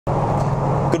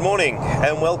Good morning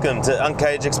and welcome to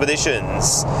Uncaged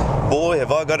Expeditions. Boy,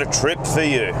 have I got a trip for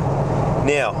you.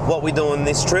 Now, what we're doing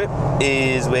this trip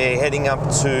is we're heading up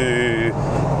to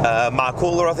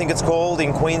Markoola, I think it's called,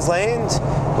 in Queensland.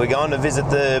 We're going to visit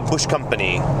the Bush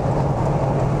Company.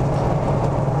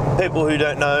 People who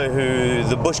don't know who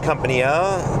the Bush Company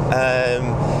are,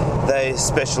 they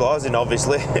specialise in,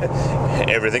 obviously,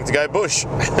 everything to go bush.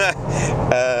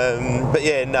 But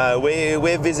yeah, no,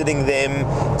 we're visiting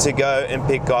them to go and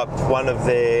pick up one of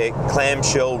their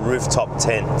clamshell rooftop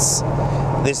tents.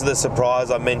 This is the surprise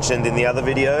I mentioned in the other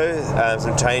video,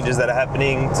 some changes that are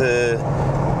happening to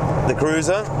the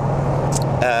cruiser.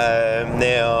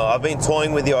 Now, I've been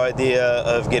toying with the idea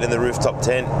of getting the rooftop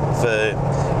tent for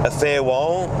a fair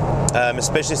while,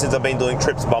 especially since I've been doing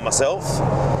trips by myself.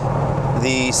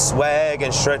 The swag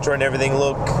and stretcher and everything,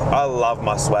 look, I love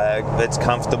my swag. It's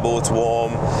comfortable, it's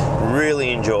warm, really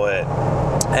enjoy it.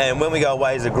 And when we go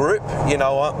away as a group, you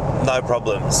know what, no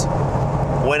problems.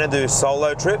 When I do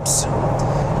solo trips,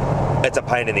 it's a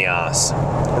pain in the ass.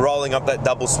 Rolling up that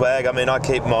double swag, I mean, I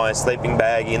keep my sleeping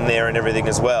bag in there and everything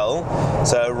as well.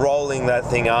 So rolling that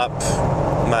thing up,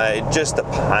 mate, just a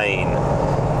pain.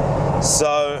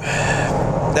 So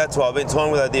that's why I've been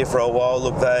toying with the idea for a while.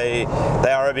 Look, they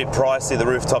are a bit pricey, the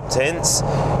rooftop tents,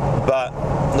 but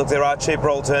look, there are cheaper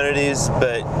alternatives,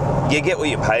 but you get what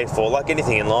you pay for, like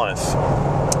anything in life.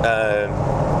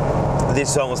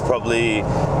 This one was probably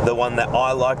the one that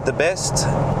I liked the best.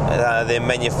 They're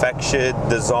manufactured,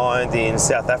 designed in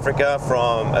South Africa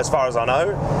from, as far as I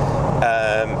know,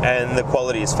 and the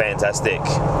quality is fantastic.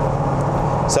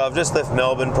 So I've just left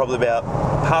Melbourne probably about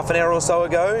half an hour or so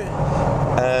ago,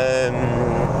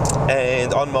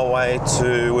 and on my way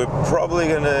to, we're probably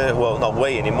gonna, well, not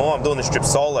we anymore, I'm doing this trip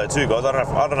solo too, guys. I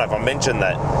don't know if I mentioned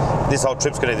that. This whole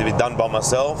trip's gonna be done by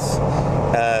myself.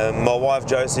 My wife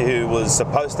Josie, who was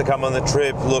supposed to come on the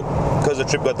trip, look, because the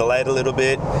trip got delayed a little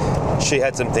bit, she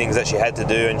had some things that she had to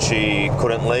do and she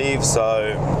couldn't leave,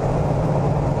 so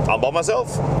I'm by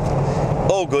myself.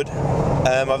 All good.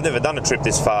 I've never done a trip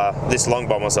this long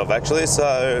by myself actually,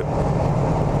 so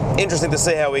interesting to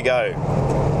see how we go.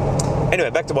 Anyway,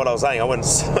 back to what I was saying. I went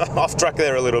off track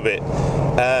there a little bit.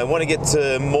 I want to get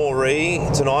to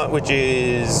Moree tonight, which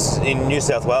is in New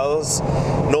South Wales,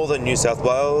 northern New South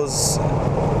Wales,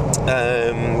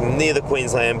 near the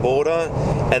Queensland border,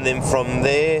 and then from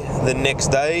there, the next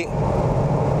day,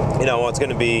 you know, it's going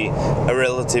to be a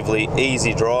relatively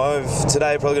easy drive.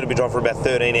 Today, probably going to be driving for about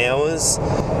 13 hours.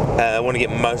 I want to get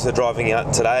most of the driving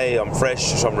out today. I'm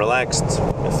fresh, I'm relaxed.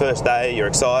 First day, you're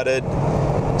excited.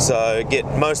 So get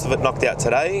most of it knocked out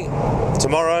today.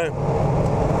 Tomorrow,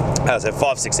 as I said,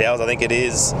 5-6 hours I think it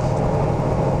is,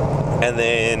 and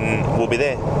then we'll be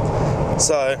there.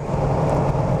 So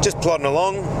just plodding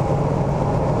along.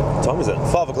 What time is it?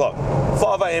 5 o'clock.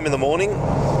 5 a.m. in the morning.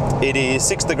 It is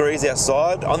 6 degrees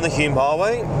outside on the Hume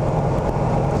Highway,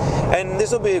 and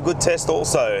this will be a good test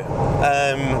also.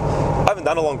 I haven't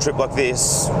done a long trip like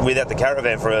this without the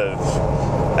caravan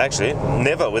actually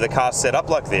never with a car set up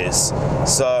like this,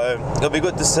 so it'll be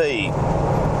good to see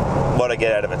what I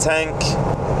get out of a tank.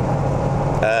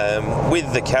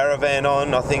 With the caravan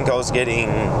on, I think I was getting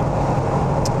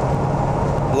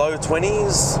low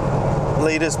 20s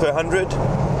litres per 100.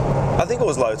 I think it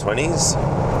was low 20s,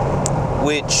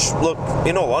 which, look,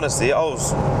 in all honesty, I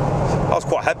was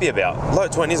quite happy about. Low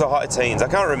 20s or high teens, I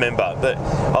can't remember, but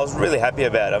I was really happy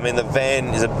about it. I mean, the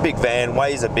van is a big van,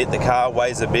 weighs a bit, the car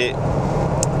weighs a bit.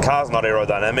 Car's not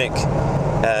aerodynamic.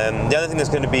 The only thing that's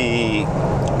going to be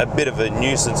a bit of a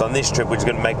nuisance on this trip, which is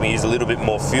going to make me use a little bit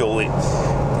more fuel,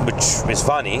 which is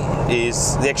funny,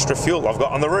 is the extra fuel I've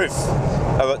got on the roof.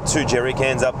 I've got 2 jerry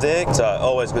cans up there, so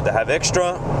always good to have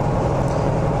extra.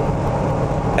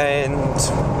 And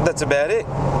that's about it.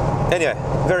 Anyway,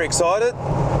 very excited.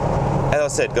 As I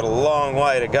said, got a long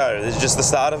way to go. This is just the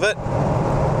start of it.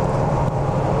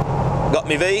 Got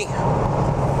me V.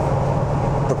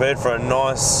 Prepared for a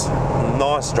nice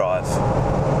drive.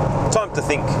 Time to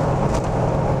think.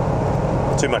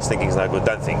 Too much thinking is no good,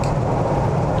 don't think.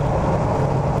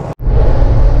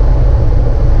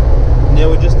 Now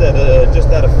we're just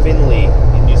out of Finley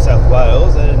in New South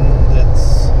Wales, and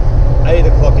it's 8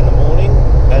 o'clock in the morning,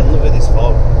 and look at this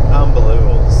fog.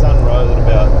 Unbelievable. The sun rose at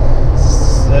about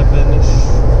 7-ish,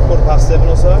 7:15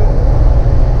 or so,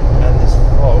 and this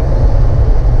fog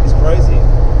is crazy.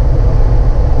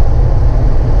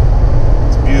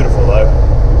 Beautiful though.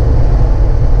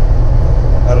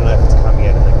 I don't know if it's coming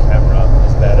out in the camera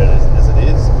as bad as it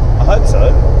is. I hope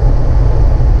so.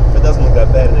 If it doesn't look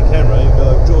that bad in the camera, you'll be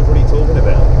like, George, what are you talking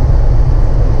about?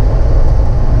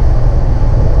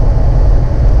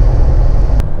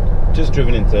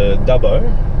 to Dubbo.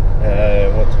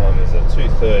 What time is it?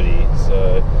 2:30.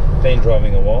 So been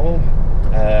driving a while.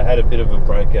 Had a bit of a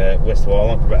break at West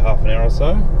Island for about half an hour or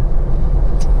so.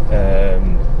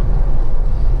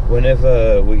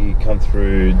 Whenever we come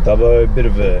through Dubbo, a bit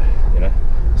of a,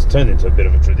 it's turned into a bit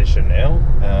of a tradition now.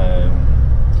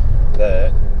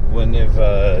 That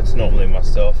whenever it's normally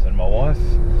myself and my wife,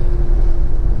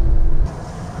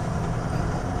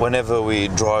 whenever we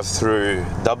drive through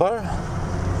Dubbo,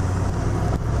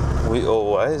 we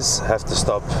always have to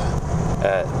stop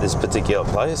at this particular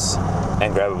place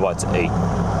and grab a bite to eat.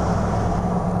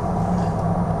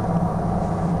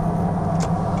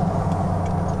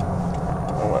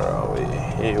 Where are we?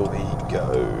 Here we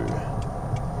go.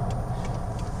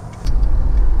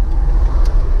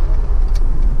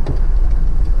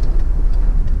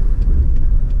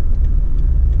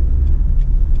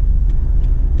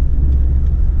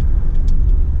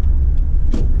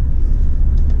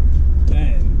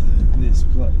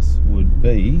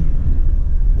 Be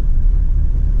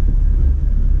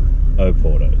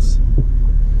Oporto's.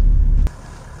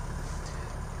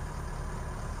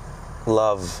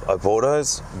 Love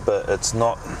Oporto's, but it's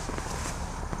not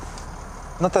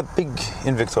that big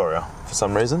in Victoria for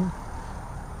some reason.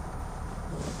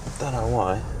 Don't know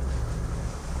why.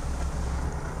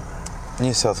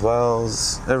 New South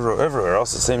Wales, everywhere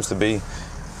else it seems to be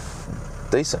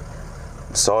decent.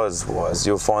 Size-wise,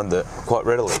 you'll find that quite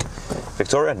readily.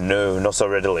 Victoria? No, not so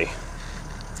readily.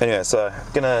 Anyway, so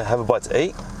gonna have a bite to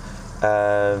eat,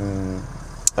 and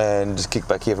just kick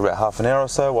back here for about half an hour or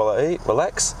so while I eat,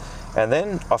 relax, and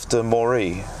then off to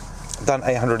Moree. Done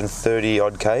 830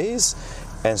 odd Ks,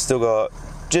 and still got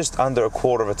just under a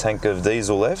quarter of a tank of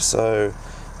diesel left, so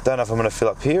don't know if I'm gonna fill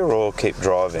up here or keep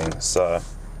driving, so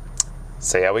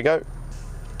see how we go.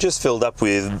 Just filled up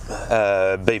with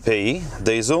BP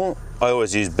diesel. I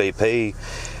always use BP.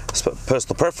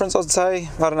 Personal preference, I'd say.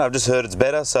 I don't know, I've just heard it's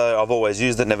better, so I've always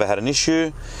used it, never had an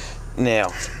issue.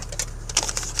 Now,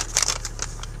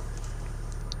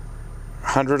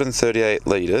 138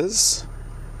 litres,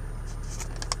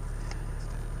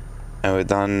 and we've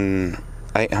done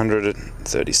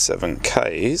 837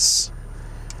 Ks,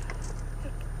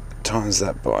 times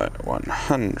that by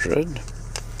 100,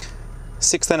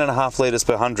 16.5 litres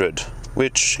per 100,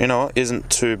 which, isn't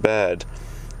too bad.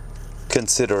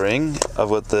 Considering I've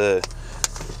got the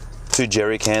 2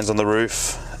 jerry cans on the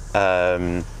roof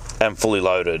and fully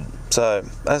loaded, so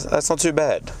that's not too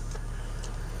bad.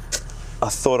 I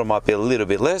thought it might be a little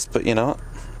bit less, but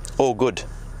all good.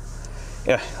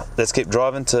 Yeah, let's keep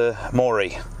driving to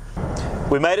Moree.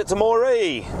 We made it to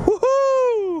Moree.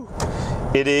 Woohoo!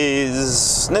 It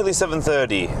is nearly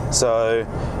 7:30, so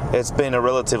it's been a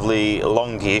relatively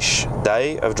longish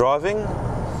day of driving.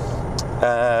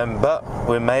 But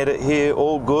we made it here,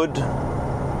 all good.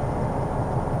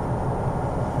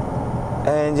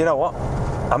 And you know what?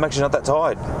 I'm actually not that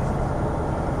tired.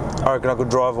 I reckon I could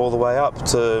drive all the way up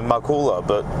to Markula,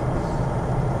 but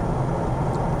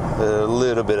a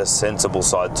little bit of sensible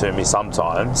side to me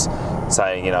sometimes,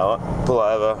 saying, pull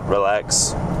over,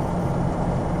 relax.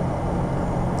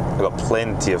 I've got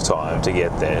plenty of time to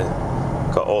get there.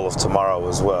 Got all of tomorrow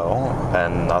as well,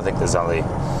 and I think there's only,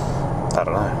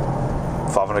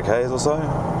 500 Ks or so,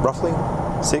 roughly,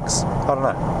 6, I don't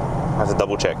know, I have to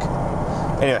double check.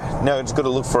 Anyway, now I've just got to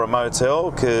look for a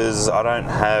motel because I don't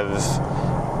have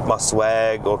my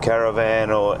swag or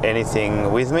caravan or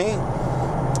anything with me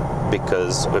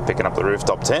because we're picking up the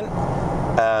rooftop tent.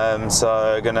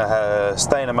 So gonna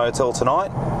stay in a motel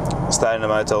tonight, stay in a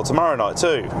motel tomorrow night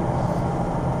too,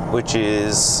 which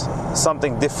is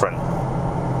something different.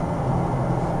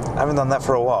 I haven't done that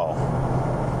for a while.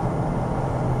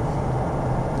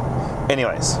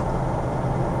 Anyways,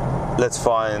 let's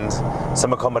find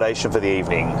some accommodation for the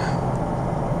evening.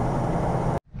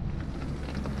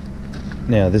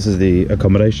 Now this is the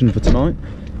accommodation for tonight.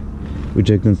 We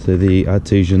checked into the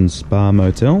Artesian Spa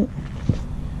Motel.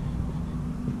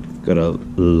 Got a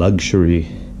luxury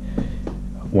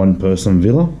one-person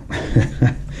villa.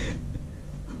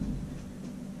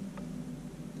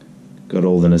 Got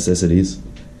all the necessities.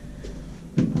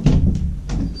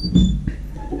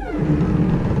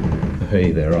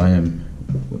 Hey, there I am.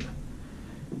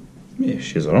 Yeah,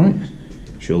 she's alright.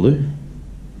 She'll do.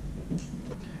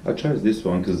 I chose this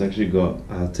one because it's actually got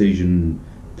artesian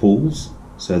pools.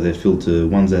 So they're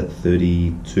filtered, one's at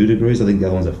 32 degrees, I think the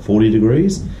other one's at 40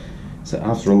 degrees. So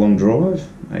after a long drive,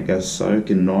 I go soak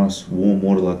in nice warm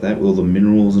water like that with all the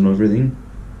minerals and everything.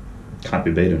 Can't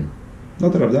be beaten.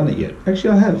 Not that I've done it yet.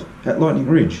 Actually I have, at Lightning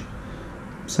Ridge.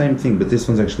 Same thing, but this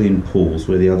one's actually in pools,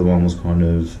 where the other one was kind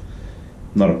of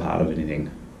not a part of anything.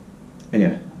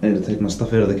 Anyway, I need to take my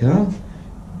stuff out of the car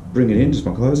bring it in, just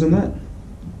my clothes and that,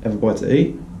 have a bite to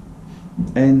eat,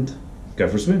 and go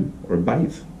for a swim or a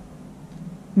bathe.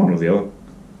 One or the other.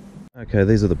 Okay,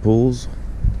 these are the pools.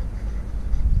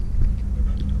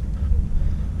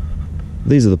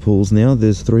 These are the pools now.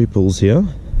 There's 3 pools here.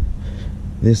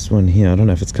 This one here, I don't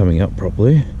know if it's coming up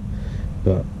properly,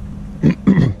 but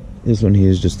this one here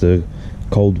is just a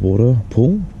cold water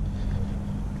pool.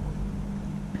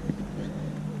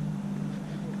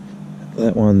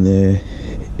 That one there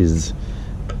is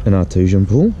an artesian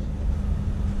pool.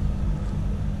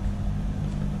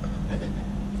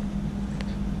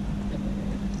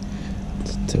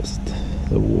 Let's test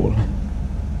the water.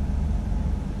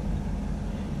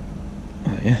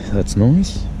 Oh yeah, that's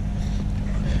nice.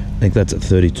 I think that's at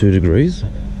 32 degrees.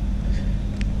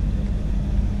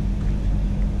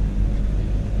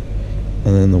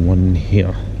 And then the one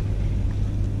here.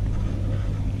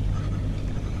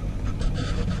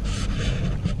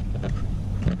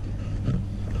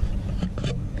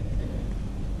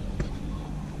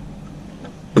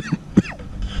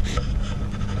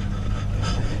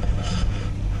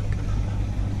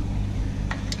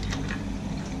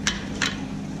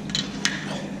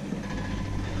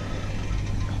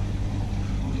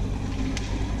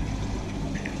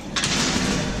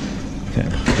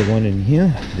 The one in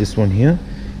here, this one here,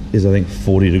 is I think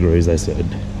 40 degrees they said.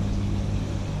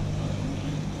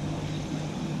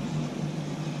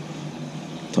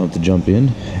 Time to jump in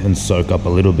and soak up a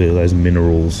little bit of those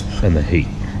minerals and the heat.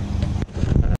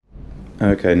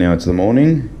 Okay, now it's the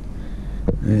morning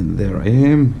and there I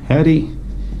am. Howdy.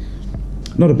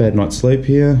 Not a bad night's sleep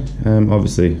here.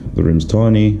 Obviously the room's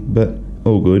tiny, but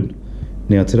all good.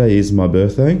 Now today is my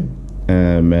birthday,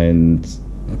 and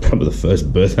probably the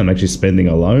first birthday I'm actually spending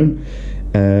alone.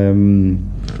 There we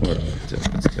go.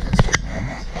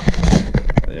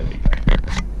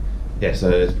 Yeah, so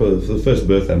it's probably the first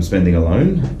birthday I'm spending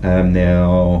alone.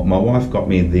 Now, my wife got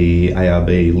me the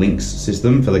ARB Links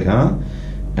system for the car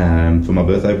for my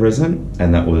birthday present,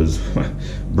 and that was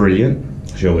brilliant.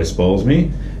 She always spoils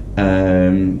me.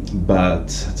 But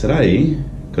today,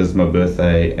 because it's my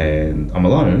birthday and I'm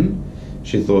alone,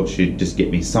 she thought she'd just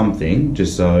get me something,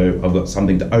 just so I've got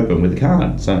something to open with the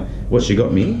card. So what she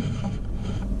got me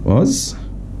was,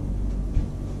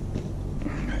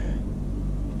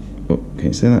 oh, can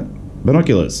you see that?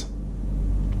 Binoculars,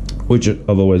 which I've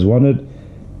always wanted.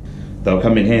 They'll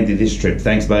come in handy this trip.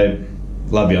 Thanks, babe.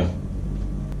 Love ya.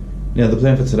 Now the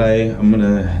plan for today, I'm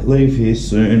gonna leave here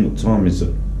soon. What time is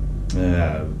it?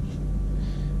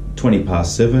 20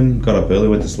 past 7. Got up early,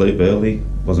 went to sleep early.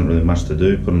 Wasn't really much to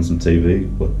do, put on some TV.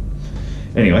 But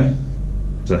anyway,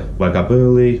 so woke up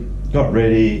early, got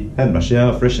ready, had my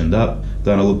shower, freshened up,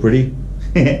 don't I look pretty?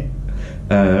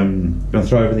 Gonna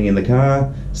throw everything in the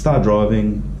car, start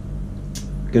driving.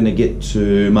 Gonna get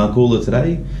to Markula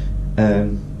today.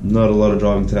 Not a lot of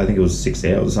driving today, I think it was 6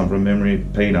 hours or something from memory,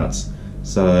 peanuts.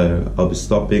 So I'll be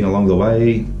stopping along the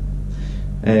way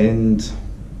and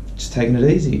just taking it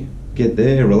easy. Get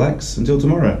there, relax until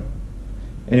tomorrow.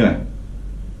 Anyway,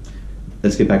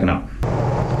 let's get backing up.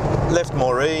 Left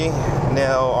Moree,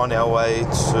 now on our way to...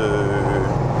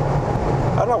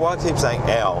 I don't know why I keep saying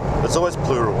our. It's always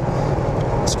plural.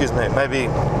 Excuse me, maybe...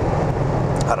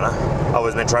 I don't know. I've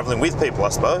always been travelling with people, I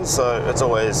suppose, so it's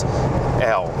always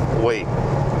our, we.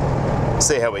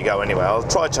 See how we go anyway. I'll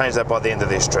try to change that by the end of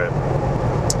this trip.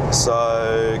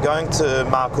 So, going to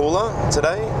Markula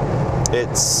today.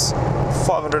 It's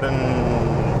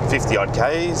 550 odd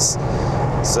Ks.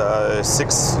 So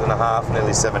 6.5,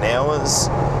 nearly 7 hours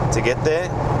to get there.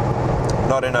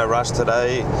 Not in a rush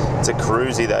today. It's a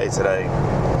cruisy day today.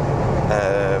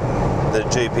 The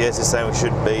GPS is saying we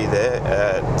should be there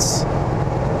at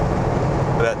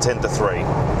about 10 to 3.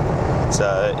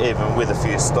 So even with a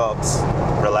few stops,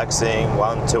 relaxing,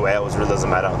 1-2 hours really doesn't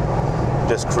matter.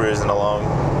 Just cruising along.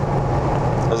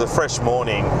 It was a fresh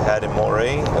morning out in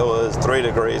Moree. It was 3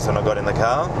 degrees when I got in the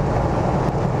car.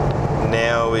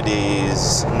 Now it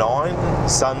is 9,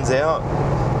 sun's out,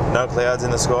 no clouds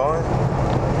in the sky.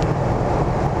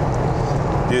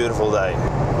 Beautiful day.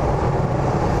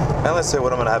 Now let's see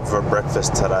what I'm going to have for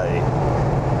breakfast today.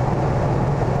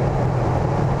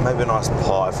 Maybe a nice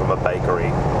pie from a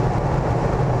bakery.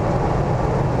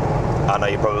 I know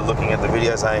you're probably looking at the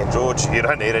video saying, George, you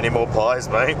don't need any more pies,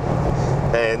 mate.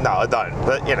 And no, I don't,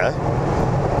 but you know,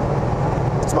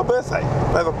 it's my birthday.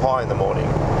 I have a pie in the morning.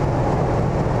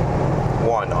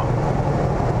 Why not?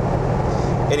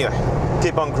 Anyway,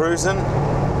 keep on cruising.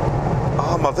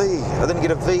 Oh, my V. I didn't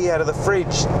get a V out of the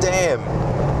fridge. Damn.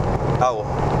 Oh,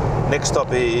 next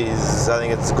stop is, I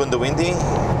think it's Gundawindi.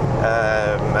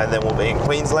 And then we'll be in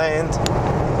Queensland.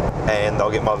 And I'll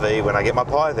get my V when I get my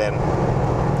pie then.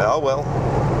 Oh well.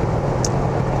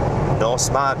 Not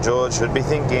smart, George. Should be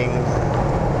thinking.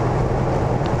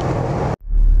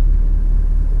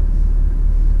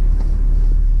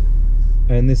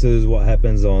 And this is what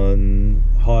happens on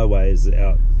highways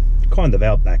out, kind of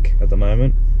outback at the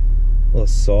moment. Look at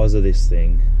the size of this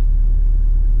thing.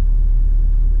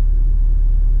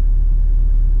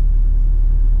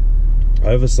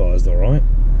 Oversized, alright.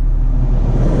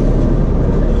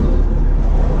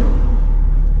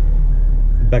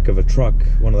 Back of a truck,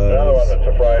 one of those. Another one that's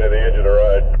afraid of the edge of the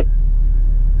road.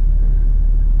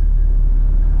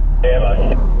 Yeah,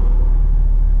 mate.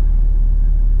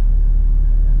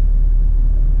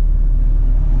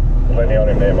 Plenty on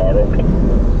him there, Michael.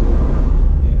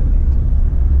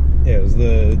 Yeah, it was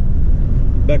the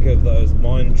back of those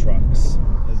mine trucks.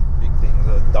 Those big things,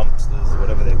 dumpsters, or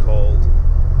whatever they're called.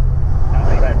 I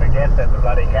think they forget that the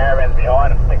bloody caravan's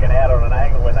behind them, sticking out on an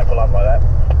angle when they pull up like that.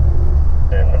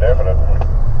 Yeah, for definite.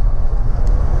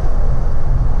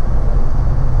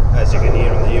 As you can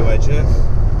hear on the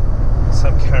UHF,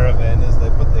 some caravanners, they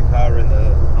put their car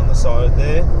on the side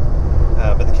there,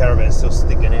 but the caravan's still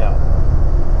sticking out,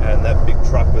 and that big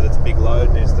truck with its big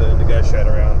load needs to negotiate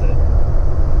around it.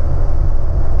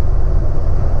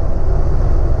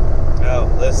 Well,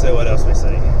 let's see what else we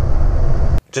see.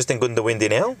 Just in Gundawindi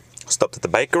now. Stopped at the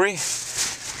bakery.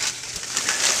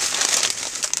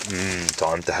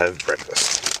 Time to have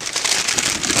breakfast.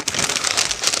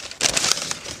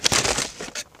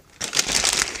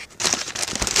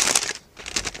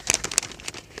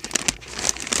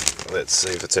 Let's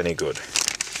see if it's any good.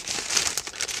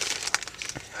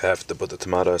 Have to put the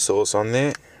tomato sauce on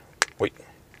there. Wait.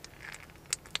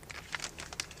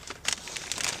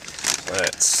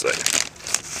 Let's see.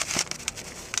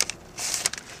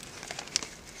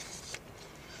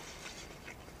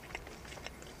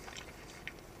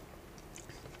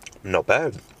 Not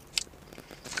bad.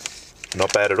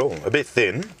 Not bad at all. A bit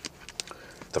thin.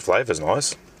 The flavour's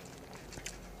nice.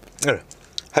 Yeah.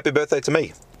 Happy birthday to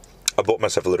me. I bought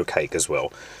myself a little cake as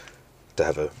well to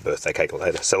have a birthday cake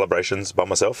later. Celebrations by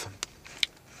myself.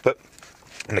 But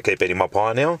I'm going to keep eating my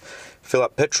pie now. Fill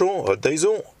up petrol or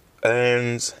diesel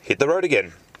and hit the road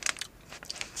again.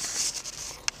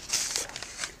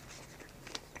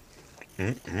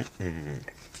 An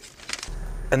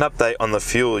update on the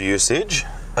fuel usage.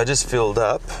 I just filled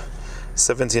up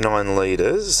 79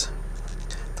 litres,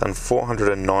 done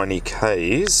 490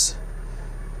 Ks,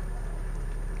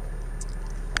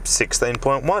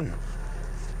 16.1.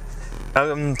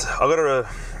 And I gotta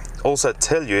also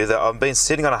tell you that I've been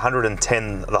sitting on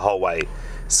 110 the whole way.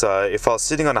 So if I was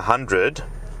sitting on 100,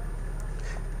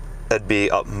 it'd be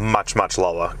much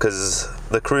lower, because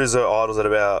the cruiser idles at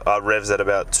about revs at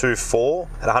about 2.4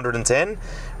 at 110,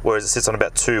 whereas it sits on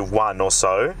about 2.1 or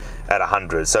so at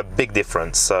 100. So big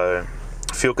difference. So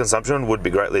fuel consumption would be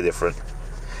greatly different.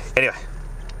 Anyway,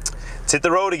 let's hit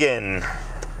the road again.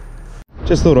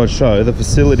 Just thought I'd show the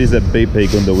facilities at BP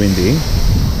Gundawindi.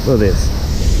 Look at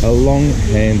this, a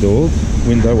long-handled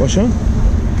window washer,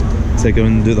 so you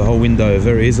can do the whole window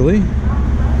very easily.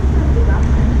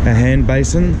 A hand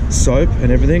basin, soap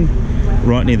and everything,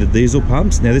 right near the diesel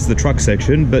pumps. Now this is the truck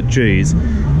section, but geez,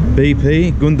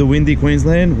 BP Gundawindi,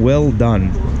 Queensland, well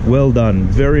done, well done.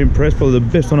 Very impressed, probably the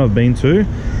best one I've been to.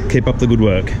 Keep up the good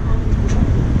work.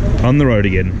 On the road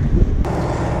again.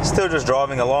 Still just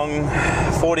driving along,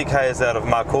 40 k's out of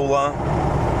Markula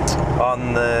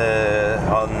on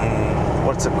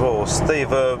what's it called,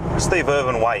 Steve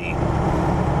Irvin Way,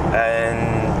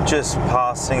 and just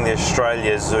passing the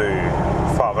Australia Zoo,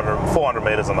 400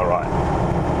 metres on the right.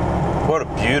 What a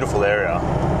beautiful area.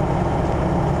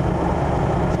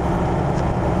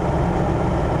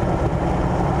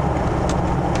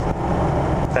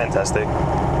 Fantastic.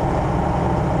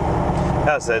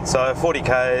 As I said, so 40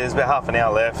 k's, about half an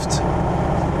hour left,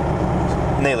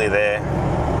 nearly there.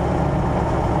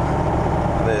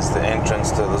 There's the entrance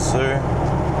to the zoo.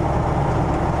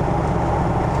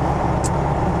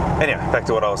 Anyway, back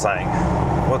to what I was saying.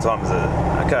 What time is it?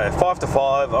 Okay, 5 to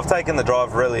 5. I've taken the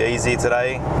drive really easy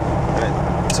today.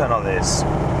 Turn on this.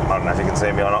 I don't know if you can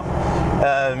see me or not.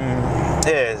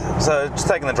 Yeah, so just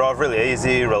taking the drive really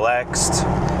easy, relaxed.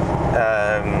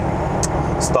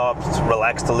 Stopped,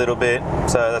 relaxed a little bit,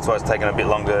 so that's why it's taking a bit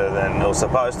longer than it was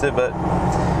supposed to, but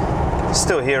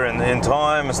still here in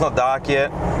time. It's not dark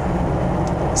yet.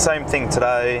 Same thing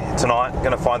tonight,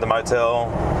 gonna find a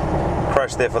motel,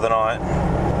 crash there for the night,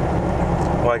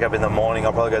 wake up in the morning.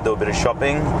 I'll probably go do a bit of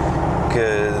shopping,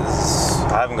 because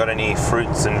I haven't got any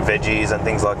fruits and veggies and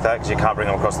things like that, because you can't bring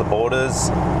them across the borders.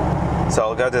 So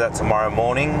I'll go do that tomorrow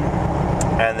morning,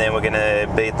 and then we're gonna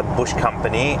be at the Bush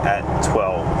Company at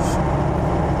 12.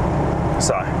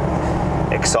 So,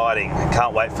 exciting.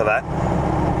 Can't wait for that.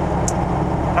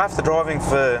 After driving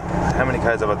for, how many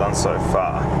Ks have I done so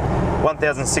far?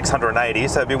 1,680,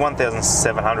 so it'd be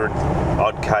 1,700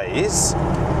 odd Ks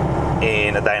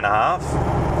in a day and a half,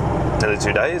 nearly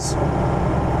 2 days.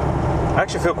 I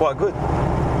actually feel quite good.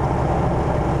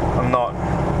 I'm not,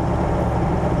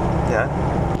 you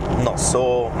know, not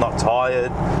sore, not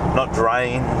tired, not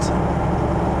drained.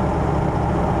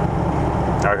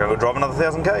 I reckon I could drive another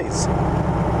 1,000 Ks.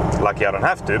 Lucky I don't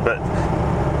have to, but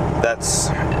that's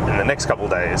in the next couple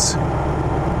of days.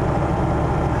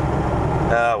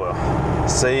 Ah well,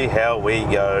 see how we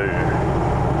go.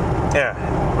 Yeah,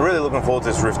 really looking forward to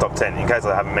this rooftop tent, in case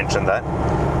I haven't mentioned that.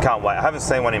 Can't wait. I haven't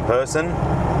seen one in person.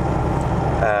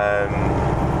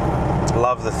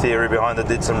 Love the theory behind it,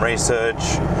 did some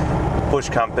research. Bush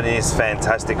companies,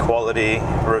 fantastic quality.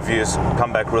 Reviews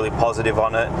come back really positive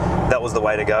on it. That was the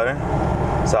way to go.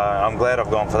 So I'm glad I've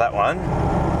gone for that one.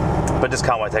 But just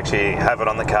can't wait to actually have it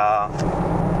on the car,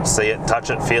 see it, touch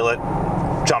it, feel it,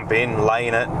 jump in, lay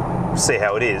in it, see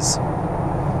how it is.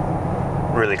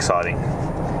 Really exciting.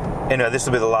 Anyway, this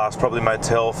will be the last probably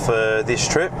motel for this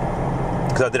trip,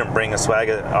 because I didn't bring a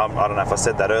swagger. I don't know if I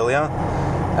said that earlier.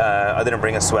 I didn't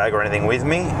bring a swag or anything with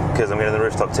me because I'm getting the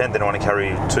rooftop tent. Didn't want to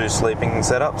carry 2 sleeping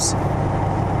setups.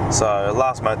 So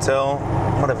last motel,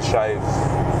 might have a shave.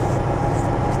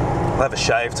 I'll have a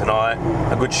shave tonight,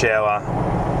 a good shower,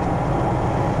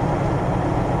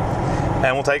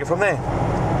 and we'll take it from there.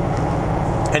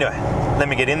 Anyway, let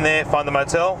me get in there, find the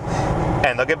motel,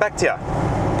 and I'll get back to you.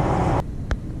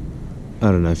 I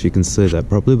don't know if you can see that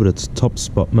properly, but it's Top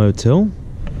Spot Motel.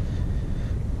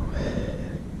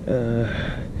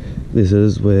 This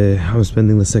is where I'm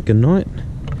spending the second night.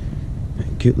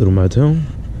 Cute little motel.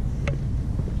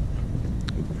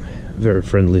 Very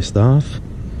friendly staff.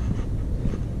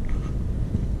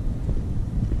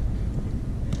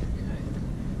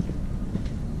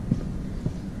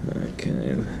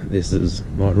 Okay, this is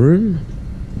my room.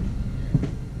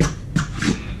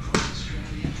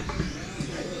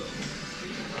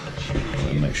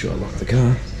 Make sure I lock the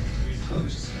car.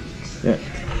 Yeah.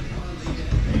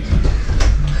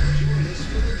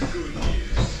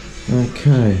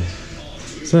 Okay.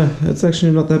 So, it's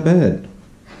actually not that bad.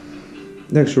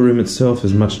 The actual room itself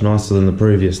is much nicer than the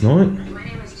previous night.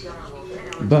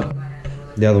 But,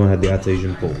 the other one had the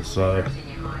artesian pool, so,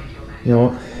 you know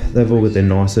what? They've all got their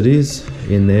niceties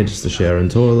in there, just a shower and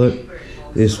toilet.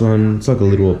 This one, it's like a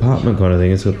little apartment kind of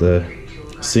thing. It's got the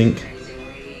sink,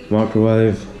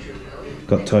 microwave,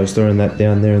 got toaster and that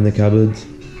down there in the cupboards.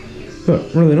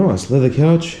 But really nice, leather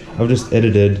couch. I've just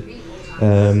edited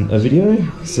a video,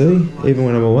 see, even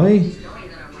when I'm away.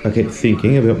 I keep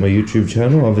thinking about my YouTube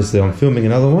channel. Obviously I'm filming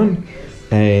another one,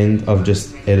 and I've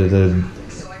just edited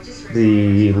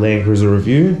the Land Cruiser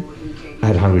review. I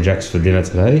had Hungry Jacks for dinner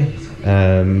today,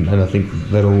 and I think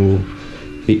that'll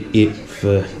be it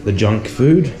for the junk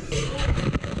food.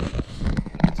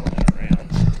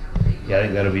 Yeah, I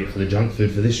think that'll be it for the junk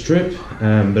food for this trip,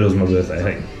 but it was my birthday,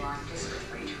 hey.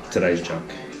 Today's junk.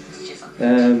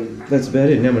 That's about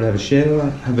it. Now I'm gonna have a shower,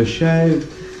 have a shave,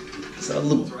 so I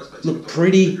look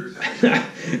pretty,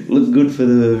 look good for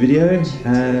the video,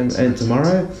 and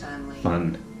tomorrow,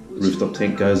 fun. Rooftop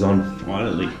tent goes on,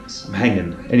 finally. I'm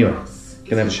hanging. Anyway,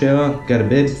 gonna have a shower, go to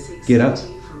bed, get up,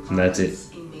 and that's it.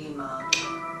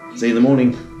 See you in the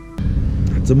morning.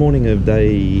 It's the morning of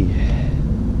day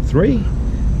 3.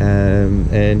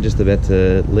 And just about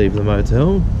to leave the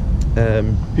motel.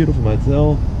 Beautiful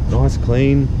motel, nice,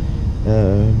 clean,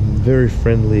 very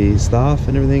friendly staff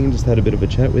and everything. Just had a bit of a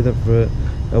chat with them for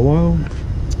a while.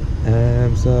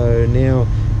 So now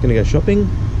gonna go shopping,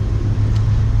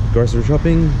 grocery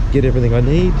shopping, get everything I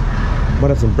need. Might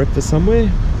have some breakfast somewhere,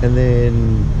 and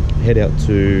then head out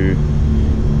to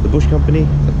the Bush company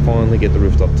to finally get the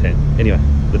rooftop tent. Anyway,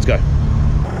 let's go.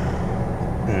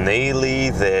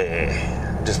 Nearly there.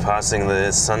 Just passing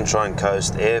the Sunshine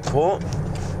Coast Airport.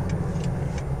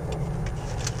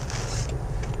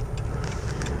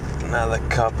 Another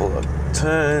couple of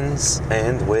turns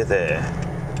and we're there.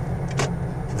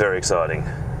 Very exciting.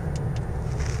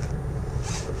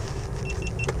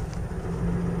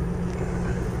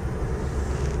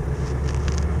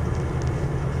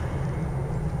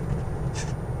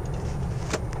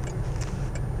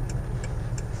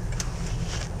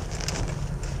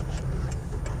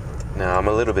 Now I'm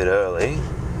a little bit early.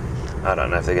 I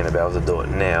don't know if they're going to be able to do it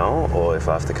now or if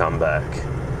I have to come back.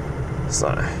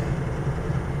 So,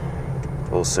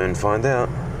 we'll soon find out.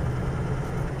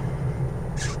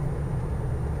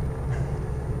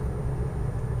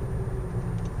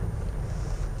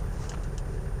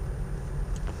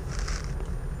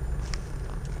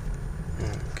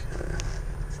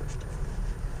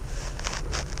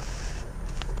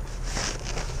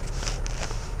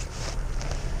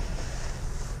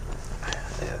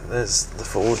 there's the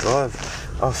four-wheel drive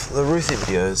of the roofing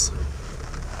videos.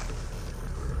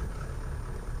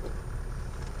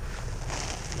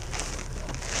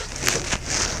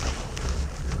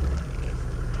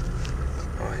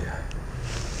 Oh yeah.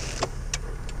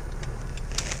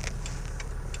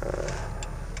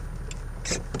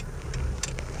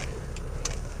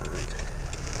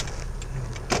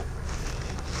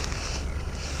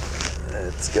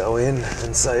 Let's go in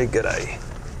and say g'day.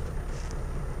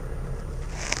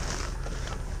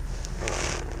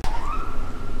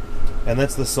 And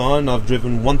that's the sign. I've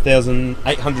driven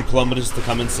 1,800 kilometres to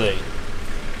come and see.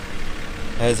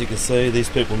 As you can see, these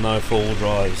people know four-wheel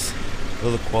drives.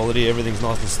 All the quality, everything's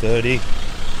nice and sturdy.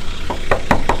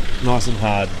 Nice and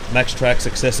hard. Max Track's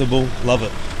accessible, love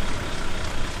it.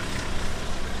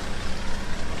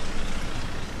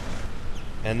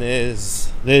 And there's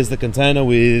the container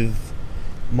with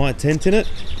my tent in it,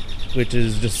 which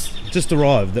is just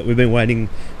arrived, that we've been waiting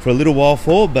for a little while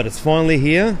for, but it's finally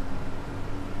here.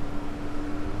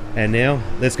 And now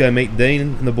let's go meet Dean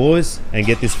and the boys and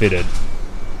get this fitted.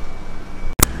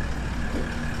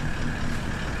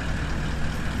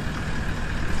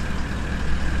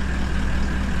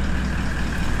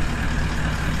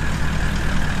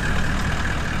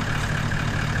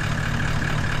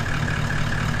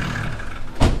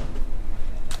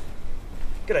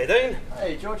 G'day Dean.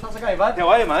 Hey George, how's it going, bud? How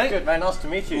are you, mate? Good, man. Nice to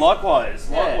meet you. Likewise,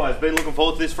 Yeah. likewise. Been looking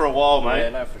forward to this for a while, mate. Yeah,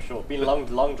 no, for sure. Been a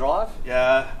long drive.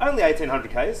 Yeah, only 1,800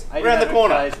 k's. 1800 Around the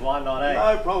corner. K's, why not, eh?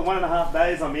 No problem, 1.5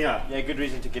 days I'm here. Yeah, good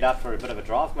reason to get out for a bit of a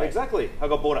drive, mate. Exactly. I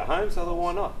got bored at home, so I thought,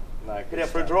 why not? No, Get good out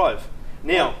for a stuff. drive.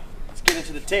 Now, Let's get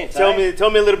into the tent. tell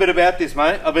me a little bit about this,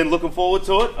 mate. I've been looking forward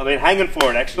to it. I've been hanging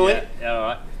for it, actually. Yeah, all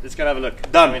right. Let's go and have a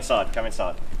look. Done. Come inside. Come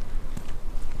inside.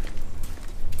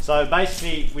 So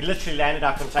basically, we literally landed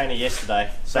our container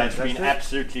yesterday, so it's been Fantastic.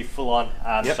 absolutely full on.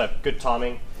 Yep. So good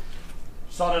timing.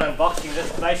 Started unboxing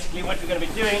this. Basically, what we're going to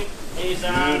be doing is,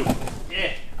 one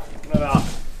of our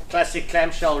classic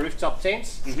clamshell rooftop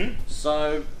tents.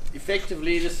 So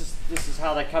effectively, this is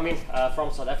how they come in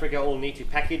from South Africa, all neatly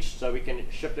packaged, so we can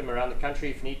ship them around the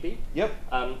country if need be. Yep.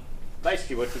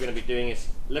 Basically, what we're going to be doing is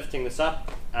lifting this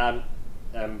up,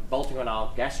 bolting on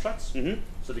our gas struts.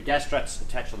 So the gas struts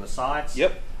attached on the sides.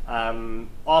 Yep.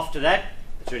 After that,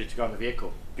 it's ready to go on the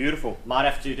vehicle. Beautiful. Might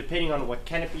have to, depending on what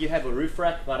canopy you have or roof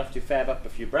rack, might have to fab up a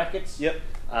few brackets. Yep.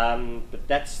 But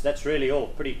that's really all.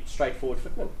 Pretty straightforward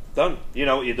fitment. Done. You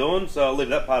know what you're doing, so I'll leave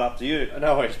that part up to you.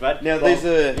 No worries, bud. Now, Well, these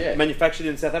are yeah. manufactured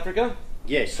in South Africa?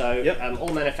 Yeah, so Yep. all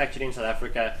manufactured in South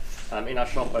Africa, in our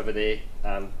shop over there.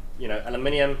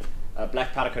 Aluminium,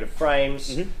 black powder coated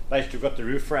frames. Basically, we've got the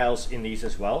roof rails in these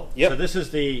as well. Yep. So this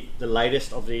is the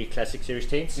latest of the Classic Series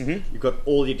tents. You've got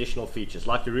all the additional features,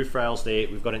 like the roof rails there.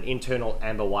 We've got an internal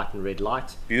amber, white and red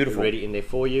light. Beautiful. Already in there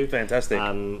for you. Fantastic.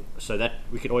 So that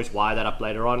we can always wire that up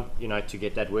later on, to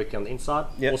get that working on the inside.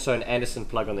 Yep. Also an Anderson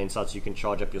plug on the inside, so you can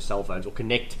charge up your cell phones or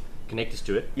connect us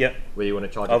to it. Yep. Whether you want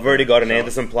to charge. I've it already got an yourself.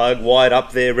 Anderson plug wired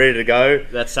up there, ready to go.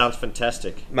 That sounds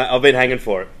fantastic. Mate, I've been hanging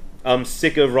for it. I'm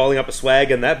sick of rolling up a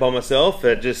swag and that by myself.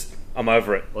 I'm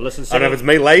over it. Well, listen, I don't know if it's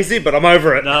me lazy, but I'm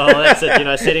over it. No, that's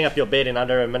it. Setting up your bed in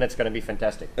under a minute's going to be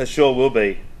fantastic. It sure will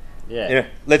be. Yeah.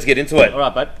 Let's get into it. All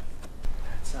right, bud.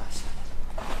 That's us.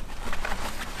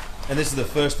 And this is the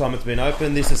first time it's been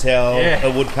opened. This is how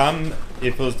it would come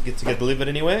if it was to get delivered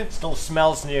anywhere. Still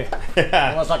smells new.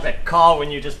 Almost like that car when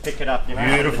you just pick it up.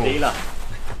 Beautiful. From the dealer.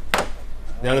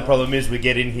 The only problem is we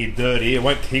get in here dirty. It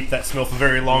won't keep that smell for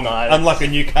very long, No, unlike a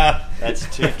new car. That's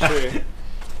too true.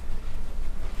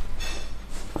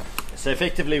 So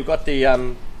effectively, we've got the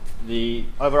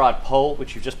override pole,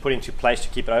 which we've just put into place to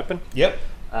keep it open. Yep.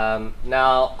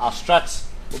 Now our struts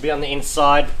will be on the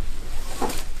inside.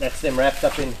 That's them wrapped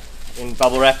up in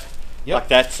bubble wrap, like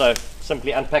that. So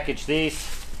simply unpackage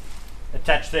these,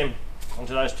 attach them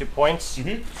onto those 2 points,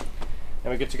 and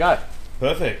we're good to go.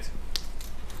 Perfect.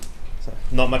 So,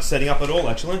 not much setting up at all,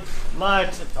 actually. No,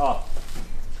 it's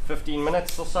 15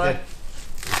 minutes or so. Yeah.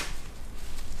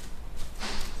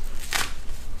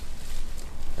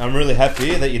 I'm really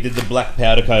happy that you did the black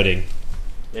powder coating.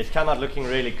 It's come out looking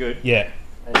really good. Yeah.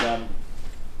 And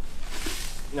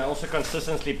also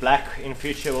consistently black in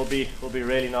future will be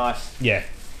really nice. Yeah.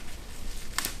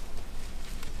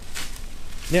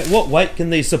 Now, what weight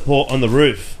can these support on the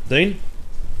roof, Dean?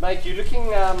 Mate, you're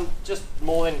looking just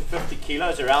more than 50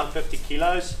 kilos, around 50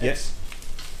 kilos. Yes.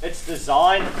 It's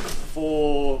designed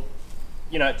for,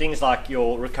 things like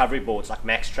your recovery boards, like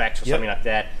Max Tracks or something like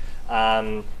that.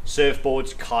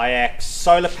 Surfboards, kayaks,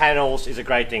 solar panels is a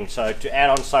great thing. So to add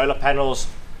on solar panels,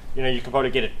 you know, you can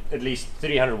probably get at least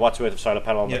 300 watts worth of solar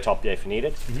panel on the top there if you need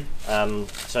it.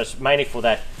 So it's mainly for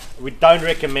that. We don't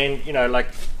recommend, you know, like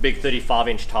big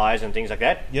 35-inch tires and things like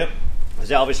that. Yep. Because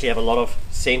they obviously have a lot of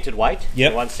centered weight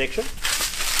in one section.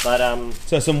 But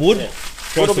so some wood. Yeah.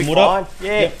 Throw Wood some will wood be up. fine.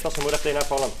 Yeah, throw some wood up there, no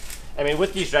problem. I mean,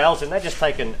 with these rails, and they just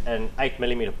take an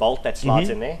 8mm bolt that slides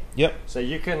in there. Yep. So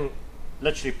you can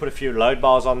literally put a few load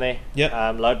bars on there.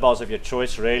 Yep. Load bars of your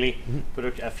choice, really.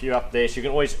 Put a few up there, so you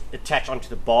can always attach onto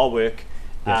the bar work.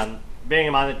 Bearing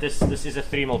in mind that this is a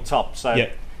 3mm top, so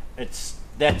it's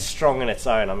that's strong in its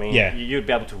own. I mean, you'd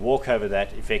be able to walk over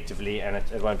that effectively, and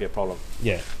it won't be a problem.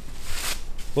 Yeah.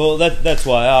 Well, that's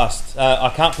why I asked. I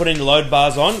can't put any load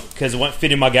bars on because it won't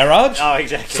fit in my garage. Oh,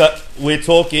 exactly. So we're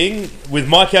talking, with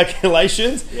my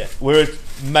calculations, we're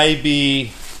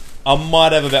maybe, I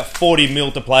might have about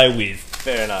 40mm to play with.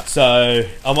 Fair enough. So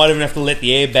I might even have to let the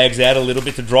airbags out a little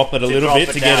bit to drop it a little bit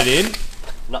to get it in.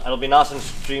 No, it'll be nice and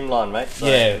streamlined, mate. So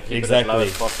keep exactly. it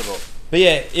as low as possible. But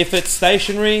yeah, if it's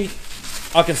stationary,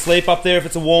 I can sleep up there if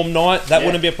it's a warm night. That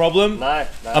wouldn't be a problem. No.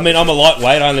 I mean, I'm a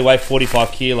lightweight. I only weigh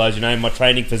 45 kilos, you know, in my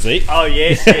training physique. Oh,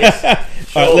 yes.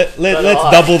 Sure. All right,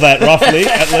 let's double that, roughly,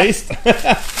 at least.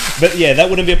 But yeah, that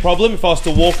wouldn't be a problem if I was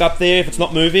to walk up there if it's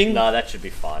not moving. No, that should be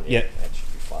fine. Yeah, that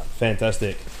should be fine.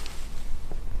 Fantastic.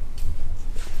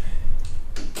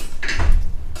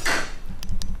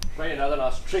 Maybe another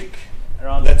nice trick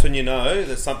around. That's when you know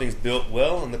that something's built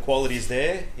well and the quality's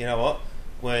there. You know what?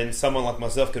 When someone like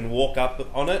myself can walk up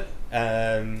on it,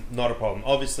 not a problem.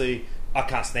 Obviously, I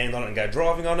can't stand on it and go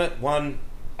driving on it. One,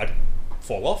 I'd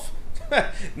fall off.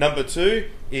 Number two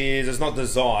is it's not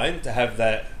designed to have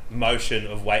that motion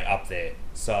of weight up there.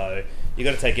 So you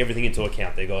got to take everything into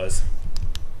account there, guys.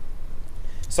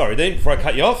 Sorry, Dean, before I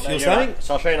cut you off, you were saying? Right.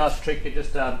 So I'll show you a nice trick. I'm going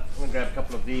to grab a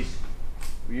couple of these.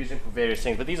 We're using for various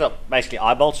things, but these are basically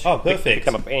eye bolts. Oh, perfect. Pick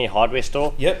them up at any hardware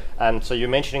store. Yep. So you're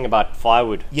mentioning about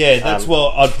firewood. Yeah, that's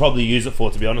what I'd probably use it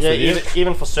for, to be honest with you.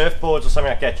 Even for surfboards or something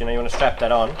like that, you know, you want to strap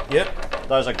that on. Yep.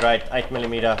 Those are great.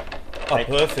 8mm.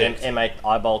 Perfect. M8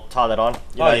 eye bolt. Tie that on.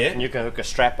 And you can hook a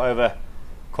strap over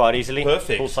quite easily.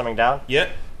 Perfect. Pull something down.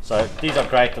 Yep. So these are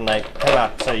great, and they come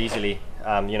out so easily.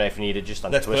 You know, if you needed just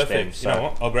untwist them. That's perfect. So. You know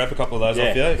what? I'll grab a couple of those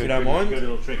off you if you don't mind. Good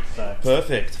little trick. So.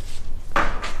 Perfect.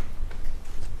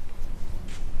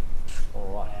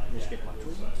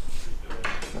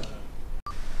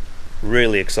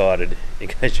 Really excited, in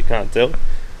case you can't tell.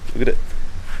 Look at it.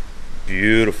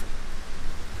 Beautiful.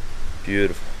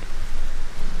 Beautiful.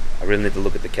 I really need to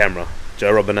look at the camera.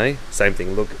 Joe Robinet, same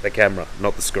thing. Look at the camera,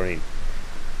 not the screen.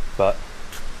 But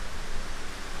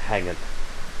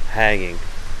hanging.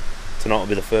 Tonight will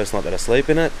be the first night that I sleep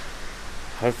in it.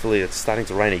 Hopefully it's starting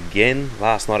to rain again.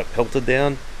 Last night it pelted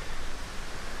down.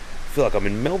 I feel like I'm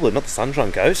in Melbourne, not the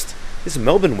Sunshine Coast. This is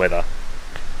Melbourne weather.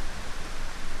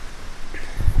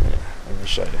 I'm going to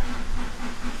show you.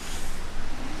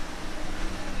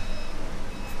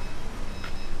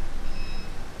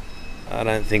 I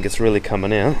don't think it's really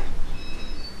coming out.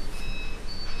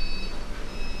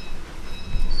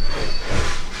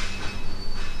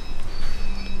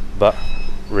 But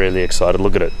really excited.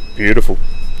 Look at it. Beautiful.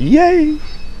 Yay!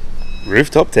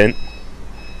 Rooftop tent.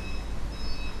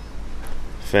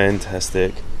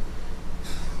 Fantastic.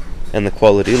 And the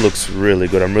quality looks really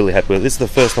good. I'm really happy with it. This is the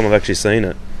first time I've actually seen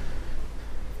it.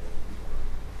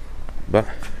 But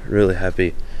really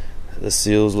happy. The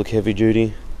seals look heavy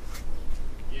duty.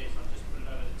 Yes, I've just put it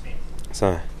over the tent.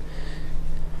 So,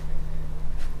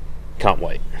 can't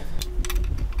wait.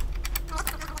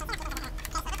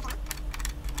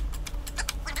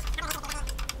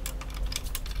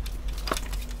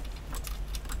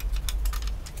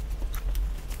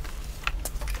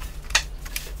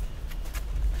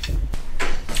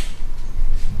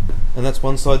 And that's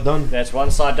one side done. That's one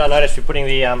side done. Notice we're putting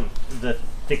the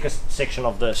thickest section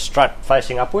of the strut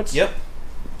facing upwards. Yep.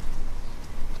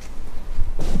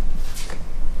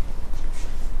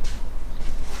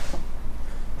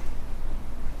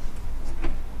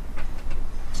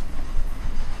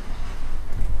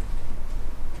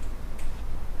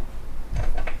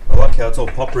 I like how it's all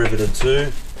pop riveted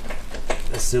too.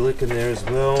 There's silicone there as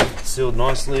well, sealed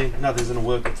nicely. Nothing's going to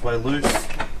work its way loose.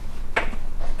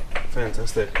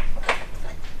 Fantastic.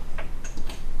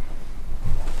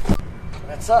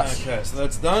 That's us. Okay, so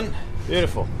that's done.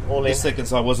 Beautiful. All The in. second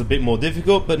side was a bit more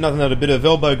difficult, but nothing that a bit of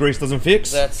elbow grease doesn't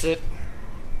fix. That's it.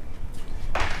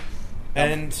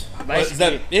 And is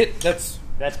that it? That's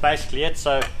basically it.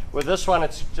 So with this one,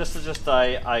 it's just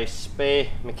a spare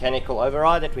mechanical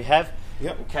override that we have.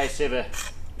 Yep. In case ever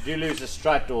you do lose a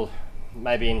strut, or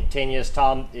maybe in 10 years'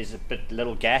 time, there's a bit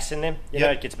little gas in them. You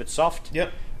know, it gets a bit soft.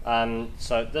 Yep.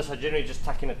 So this I generally just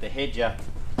tuck in at the head here,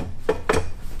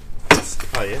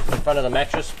 Oh yeah. in front of the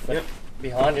mattress, but Yep.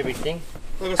 behind everything.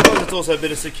 Look, I suppose it's also a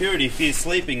bit of security if you're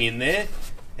sleeping in there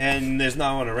and there's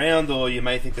no one around, or you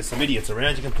may think there's some idiots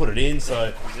around, you can put it in,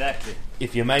 so Exactly.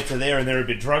 if your mates are there and they're a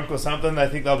bit drunk or something, they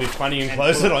think they'll be funny and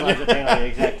close it on you.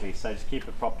 Exactly, so just keep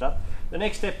it propped up. The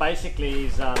next step basically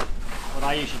is, what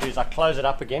I usually do is I close it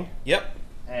up again Yep.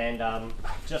 and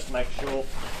just make sure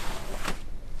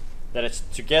that it's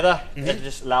together. It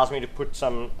just allows me to put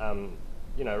some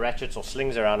ratchets or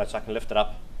slings around it so I can lift it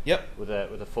up Yep. with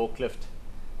a forklift.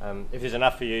 If there's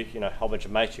enough for you, a whole bunch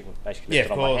of mates, you can basically Yeah,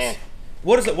 lift of it on my course. hand.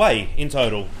 What does it weigh in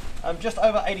total? Just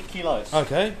over 80 kilos.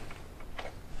 Okay.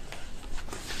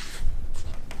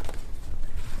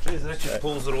 Jeez, it actually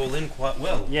pulls it all in quite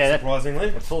well, Yeah, surprisingly.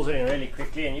 It pulls it in really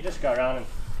quickly, and you just go around and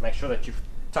make sure that you've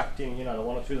tucked in, the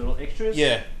one or two little extras.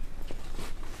 Yeah.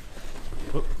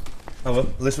 Oh well,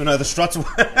 at least we know the struts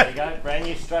work. There you go, brand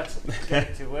new struts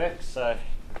going to work, so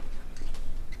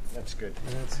that's good.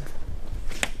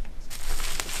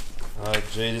 Oh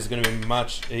gee, this is going to be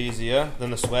much easier than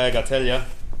the swag, I tell ya.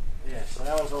 Yeah, so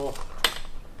that one's all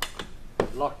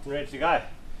locked and ready to go.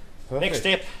 Perfect. Next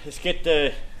step is get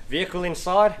the vehicle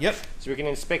inside. Yep. So we can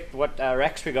inspect what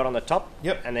racks we got on the top.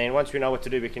 Yep. And then once we know what to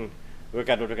do, we can work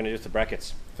out what we're going to do with the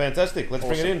brackets. Fantastic. Let's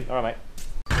bring it in. All right, mate.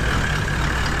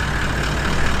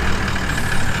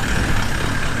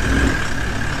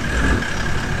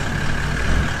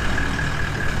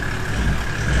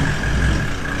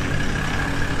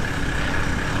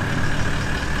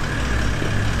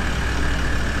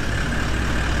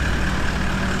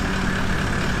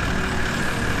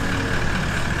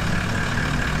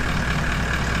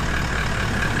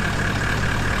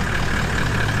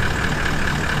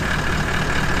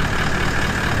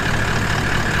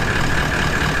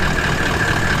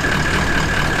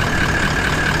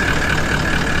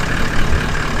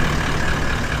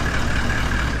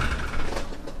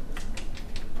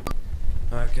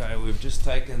 Okay, we've just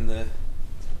taken the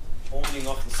awning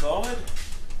off the side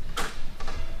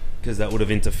because that would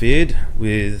have interfered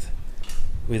with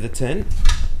the tent.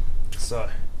 So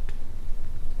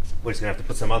we're just gonna have to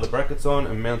put some other brackets on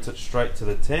and mount it straight to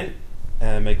the tent.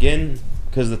 Again,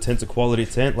 because the tent's a quality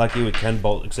tent, lucky we can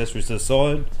bolt accessories to the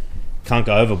side. Can't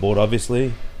go overboard,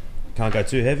 obviously. Can't go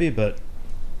too heavy, but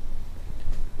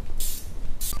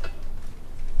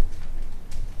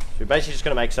We're basically just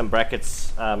going to make some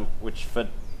brackets which fit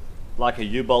like a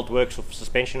U-bolt works for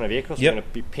suspension of a vehicle. So Yep. we're going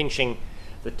to be pinching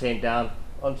the tent down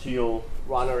onto your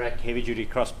Rhino Rack heavy-duty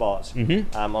crossbars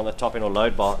on the top end or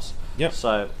load bars. Yep.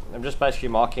 So I'm just basically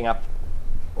marking up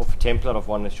off a template of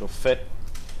one that will fit.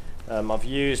 I've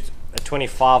used a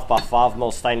 25 by 5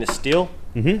 mil stainless steel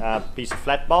piece of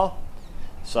flat bar.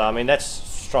 So I mean that's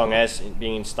strong as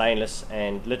being in stainless,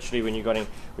 and literally when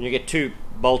you get two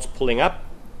bolts pulling up,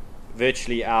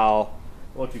 virtually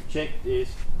what we've checked is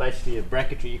basically a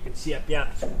bracketry you can see up here.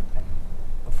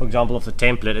 For example, of the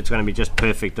template, it's going to be just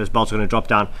perfect. Those bolts are going to drop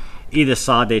down either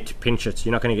side there to pinch it, so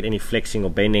you're not going to get any flexing or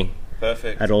bending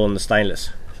perfect. at all on the stainless.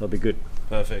 So it'll be good.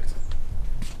 Perfect.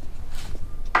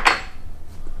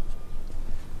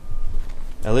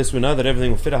 At least we know that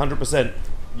everything will fit 100%.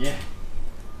 Yeah.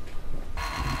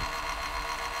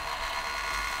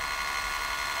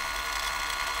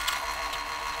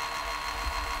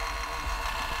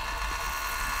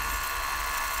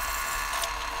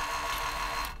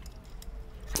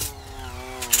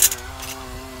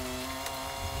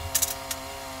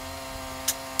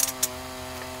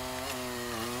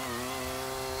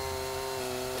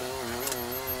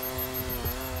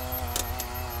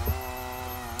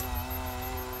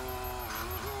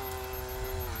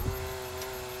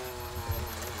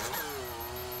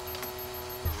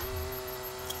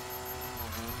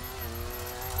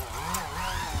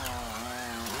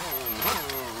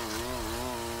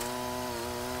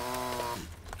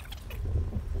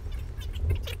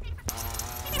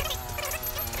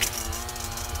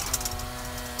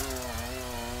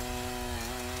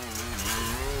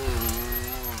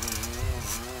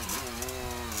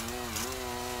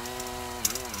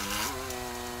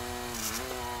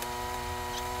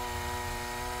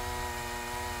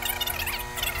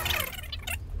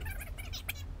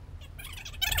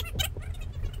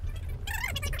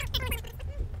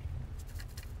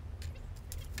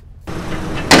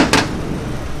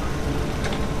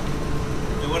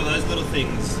 What are those little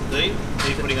things, Dean? That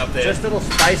you're putting up there? Just little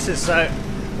spaces. So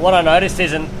what I noticed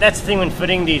is, and that's the thing when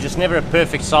fitting these, it's never a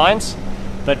perfect science,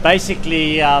 but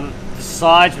basically the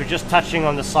sides, we're just touching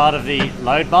on the side of the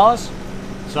load bars.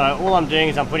 So all I'm doing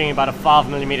is I'm putting about a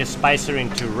 5mm spacer in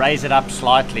to raise it up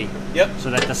slightly. Yep. So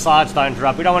that the sides don't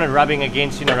rub. We don't want it rubbing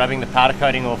against, rubbing the powder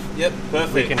coating off. Yep, If we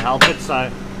perfect. can help it.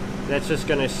 So that's just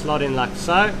going to slot in like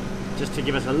so. just to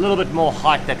give us a little bit more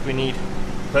height that we need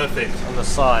Perfect. on the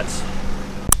sides.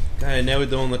 Okay, now we're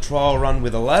doing the trial run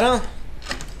with a ladder.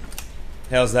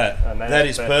 How's that? Oh, man, that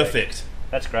that's is perfect.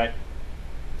 That's great.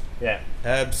 Yeah,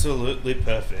 Absolutely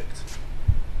perfect.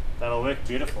 that'll work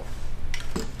beautiful.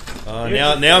 Now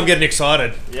I'm getting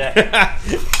excited. Yeah.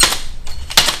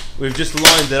 We've just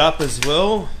lined it up as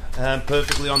well,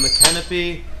 perfectly on the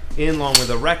canopy, in line with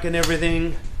the rack and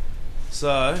everything.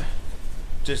 So,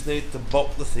 just need to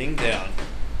bolt the thing down.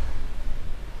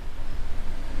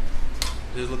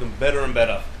 It's looking better and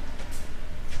better.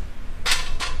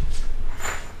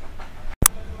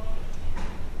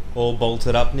 All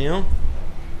bolted up now.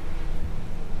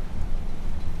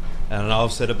 And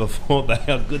I've said it before, but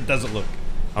how good does it look?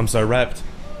 I'm so wrapped.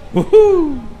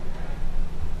 Woohoo!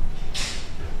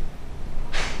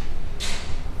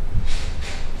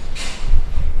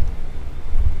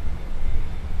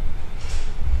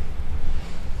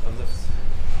 I've left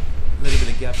a little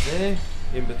bit of gap there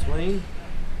in between.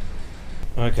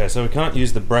 Okay, so we can't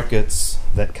use the brackets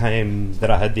that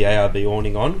I had the ARB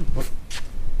awning on.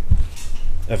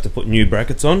 I have to put new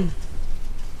brackets on.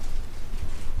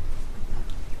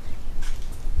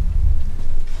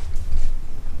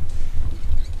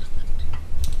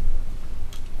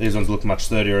 These ones look much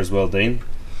sturdier as well, Dean.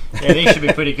 Yeah, these should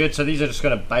be pretty good. So these are just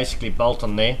going to basically bolt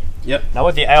on there. Yep. Now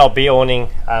with the ARB awning,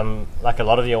 like a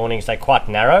lot of the awnings, they're quite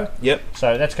narrow. Yep.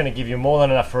 So that's going to give you more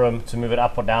than enough room to move it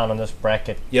up or down on this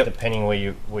bracket, Yep. depending where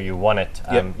you want it.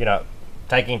 Yep. You know,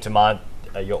 taking into mind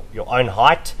your own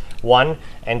height, one,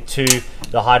 and two,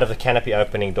 the height of the canopy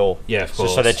opening door. Yeah, of So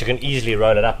course. that you can easily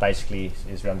roll it up. Basically,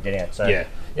 is what I'm getting at. So Yeah.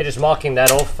 just marking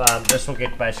that off. This will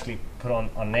get basically put on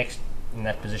next in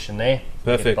that position there.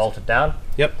 Perfect. Get bolted down.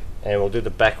 Yep. And we'll do the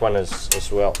back one as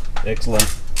well.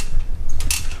 Excellent.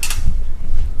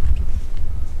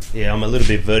 Yeah, I'm a little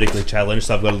bit vertically challenged,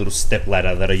 so I've got a little step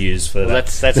ladder that I use for that.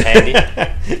 That's handy.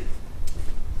 That's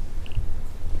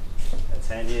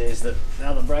handy. There's the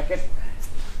other bracket.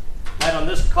 And on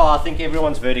this car, I think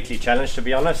everyone's vertically challenged, to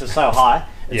be honest. It's so high.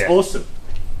 It's Yeah. awesome.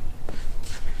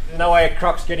 No way a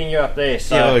croc's getting you up there.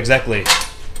 So, Yeah, oh, exactly.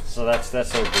 so that's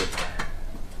all good.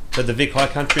 But the Vic High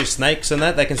Country snakes and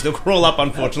that, they can still crawl up,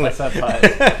 unfortunately. That's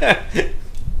okay.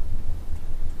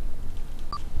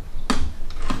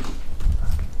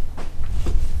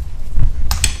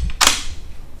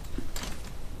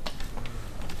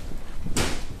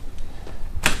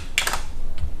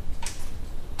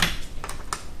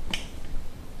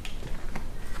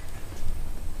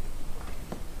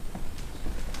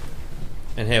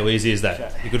 And how easy is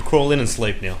that? You could crawl in and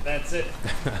sleep now. That's it.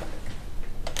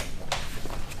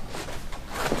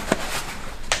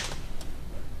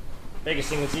 Biggest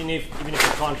thing is even if you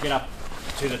can't get up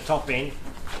to the top end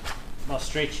by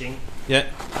stretching, Yeah.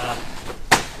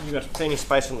 you've got plenty of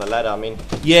space on the ladder. I mean,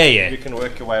 Yeah, you yeah. can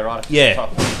work your way right up to the Yeah.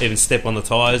 top. Even step on the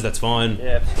tyres, that's fine.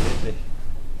 Yeah, absolutely.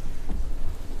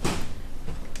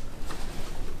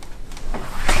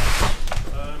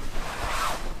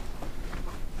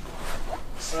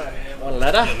 So, one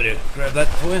ladder. I'm going to grab that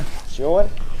for you. It's your one.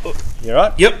 You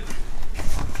right? Yep.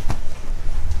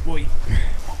 Boy.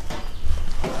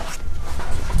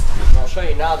 I'll show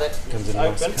you now that Comes it's in a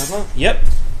nice open. cover. Yep.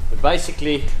 But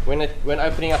basically, when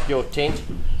opening up your tent,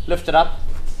 lift it up,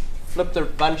 flip the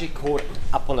bungee cord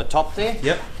up on the top there.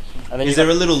 Yep. And then Is there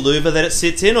a little louver that it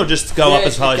sits in, or just go up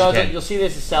as high as you can? You'll see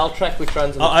there's a sail track which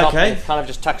runs on the Oh, top okay. and it kind of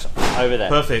just tucks over that.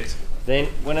 Perfect. Then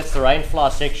when it's the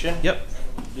rainfly section, Yep.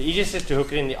 the easiest is to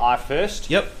hook it in the eye first.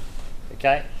 Yep.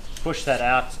 Okay, push that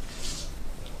out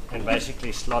and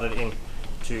basically slot it in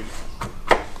to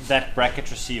that bracket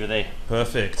receiver there.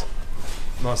 Perfect.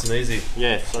 Nice and easy.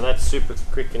 Yeah, so that's super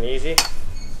quick and easy.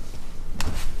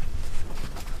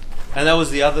 And that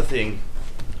was the other thing.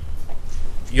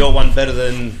 Your one better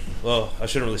than, well, I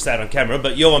shouldn't really say it on camera,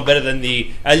 but your one better than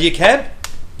the Alucab.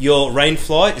 Your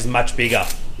rainfly is much bigger.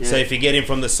 Yeah. So if you get in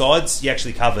from the sides, you're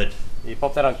actually covered. You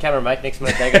pop that on camera, mate. Next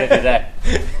minute they're going to do that.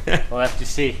 We'll have to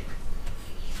see.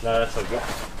 No, that's all good.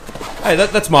 Hey,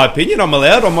 that's my opinion. I'm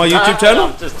allowed on my YouTube channel.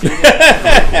 I'm just teasing you.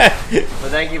 But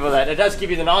thank you for that. It does give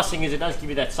you, the nice thing is it does give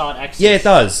you that side access. Yeah, it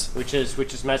does. Which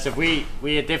is massive. We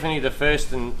are definitely the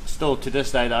first and still to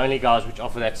this day the only guys which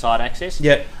offer that side access.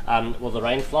 Yeah. Well, the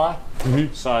rainfly.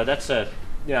 Mm-hmm. So that's a,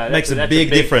 you know, Makes that's a big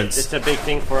difference. It's a big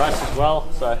thing for us as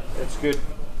well. So it's good.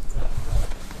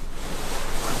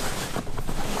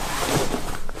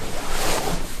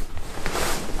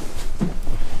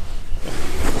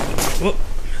 Whoop.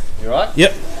 You right?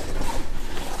 Yep.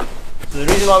 So the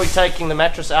reason why we're taking the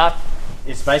mattress out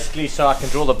is basically so I can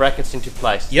draw the brackets into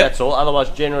place. Yep. That's all.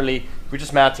 Otherwise, generally, if we're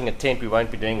just mounting a tent, we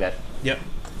won't be doing that. Yep.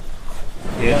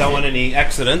 Yeah, don't want any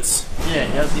accidents. Yeah,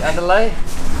 here's the underlay.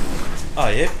 Oh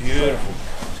yeah, beautiful.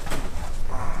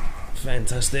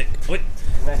 Fantastic. Wait.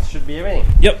 And that should be everything.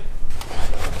 Yep.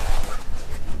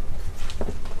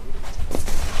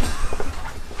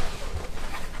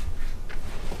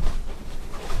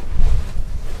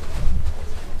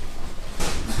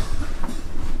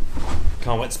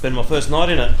 Can't wait to spend my first night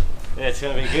in it. Yeah, it's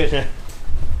going to be good.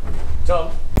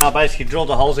 So I basically drilled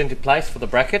the holes into place for the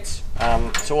brackets.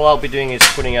 So all I'll be doing is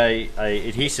putting a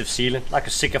adhesive sealant, like a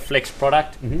Sikaflex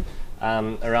product,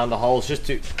 around the holes, just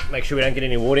to make sure we don't get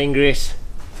any water ingress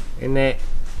in there.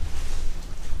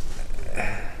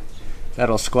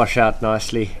 That'll squash out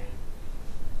nicely.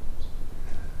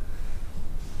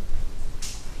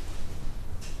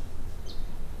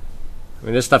 I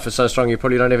mean, this stuff is so strong you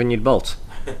probably don't even need bolts.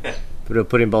 But we'll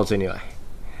put in bolts anyway.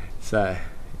 So,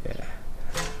 yeah.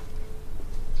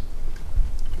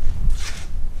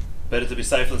 Better to be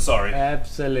safe than sorry.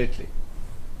 Absolutely.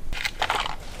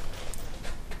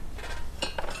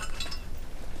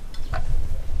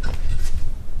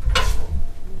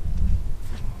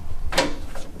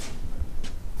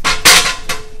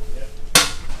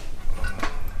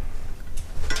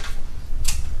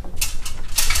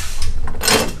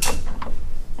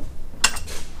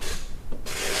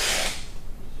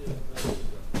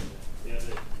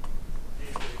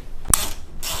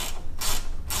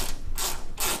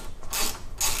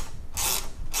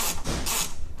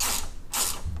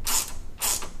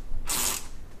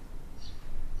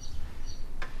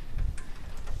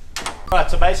 Right,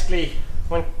 so basically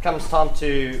when it comes time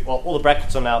to, well, all the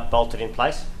brackets are now bolted in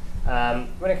place.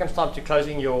 When it comes time to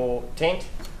closing your tent,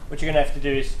 what you're going to have to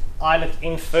do is eyelet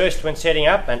in first when setting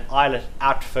up and eyelet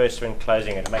out first when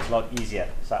closing it. It makes it a lot easier.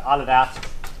 So eyelet out,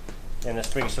 then the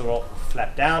springs will all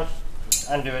flap down,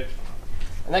 undo it,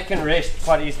 and that can rest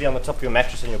quite easily on the top of your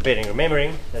mattress and your bedding,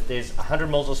 remembering that there's 100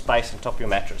 mils of space on top of your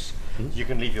mattress. So you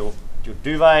can leave your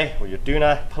duvet or your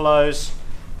doona, pillows,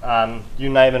 you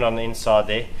name it on the inside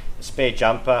there. A spare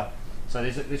jumper, so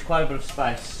there's quite a bit of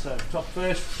space. So top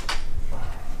first.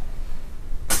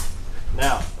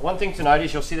 Now, one thing to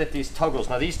notice, you'll see that these toggles,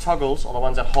 now these toggles are the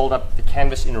ones that hold up the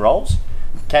canvas in rolls.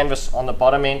 The canvas on the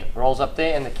bottom end rolls up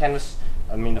there, and the canvas,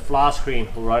 the flower screen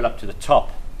will roll up to the top.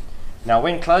 Now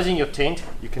when closing your tent,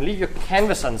 you can leave your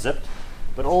canvas unzipped,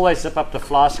 but always zip up the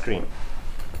flower screen.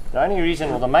 The only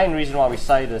reason, or the main reason why we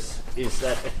say this, is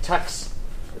that it tucks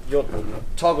your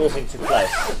toggles into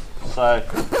place. So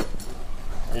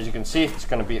as you can see, it's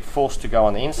going to be forced to go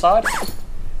on the inside,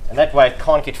 and that way it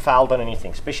can't get fouled on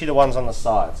anything, especially the ones on the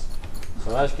sides. So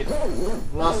those get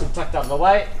nice and tucked out of the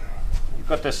way. You've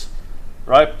got this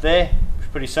rope there, it's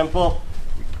pretty simple.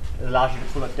 It allows you to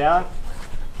pull it down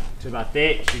to about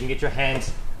there, so you can get your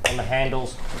hands on the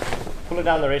handles, pull it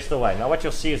down the rest of the way. Now what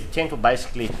you'll see is the tent will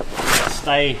basically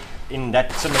stay in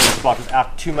that similar spot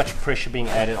without too much pressure being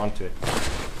added onto it.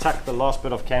 Tuck the last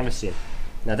bit of canvas in.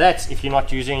 Now that's if you're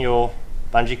not using your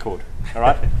bungee cord,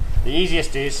 alright? The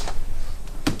easiest is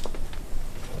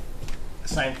the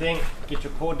same thing, get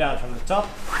your cord down from the top,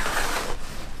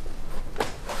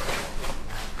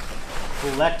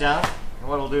 pull that down, and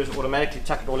what it'll do is automatically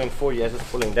tuck it all in for you as it's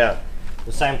pulling down.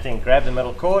 The same thing, grab the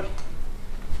middle cord,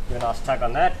 give a nice tug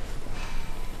on that,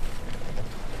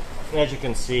 and as you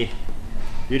can see,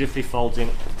 beautifully folds in.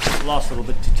 Last little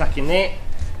bit to tuck in there,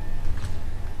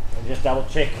 and just double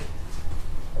check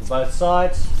on both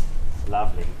sides.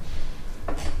 Lovely.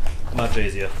 Much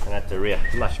easier. And at the rear,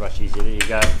 much easier. There you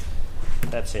go.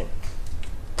 That's in.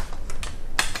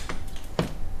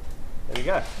 There you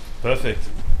go. Perfect.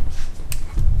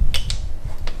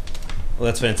 Well,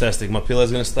 that's fantastic. My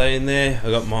pillow's going to stay in there. I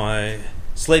got my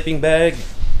sleeping bag.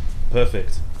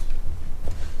 Perfect.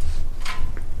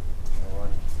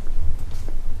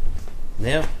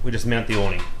 Now we just mount the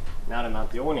awning. Now to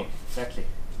mount the awning, exactly.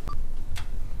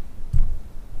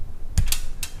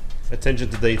 Attention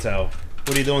to detail.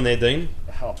 What are you doing there, Dean?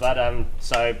 Oh, but,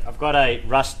 so I've got a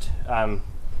rust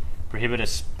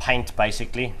prohibitous paint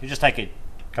basically. You just take a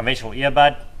conventional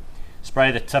earbud,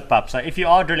 spray the tip up. So if you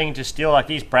are drilling into steel, like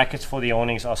these brackets for the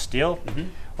awnings are steel,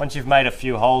 once you've made a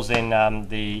few holes, then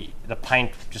the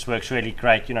paint just works really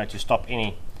great, you know, to stop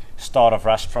any start of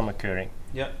rust from occurring.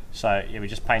 Yep. So yeah, we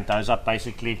just paint those up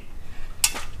basically.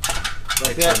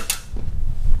 Excellent.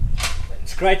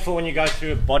 It's great for when you go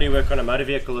through bodywork on a motor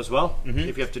vehicle as well.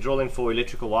 If you have to drill in for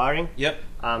electrical wiring. Yep.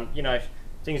 You know,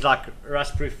 things like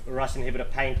rust-proof, rust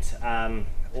inhibitor paint,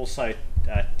 also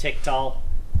tactile,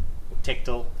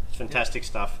 it's fantastic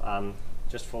stuff.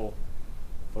 Just for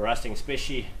rusting,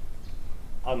 especially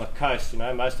on the coast. You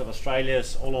know, most of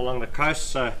Australia's all along the coast,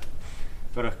 so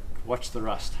got to watch the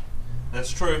rust.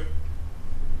 That's true.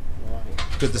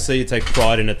 Good to see you take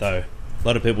pride in it though. A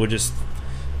lot of people just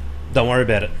don't worry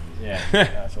about it. Yeah,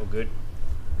 that's all good.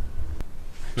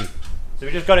 So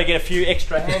we just got to get a few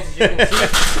extra hands, as you can see.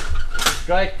 It's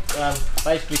great.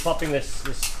 Basically popping this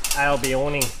ALB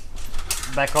awning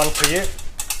back on for you.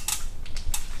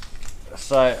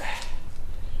 So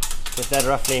get that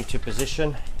roughly into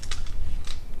position.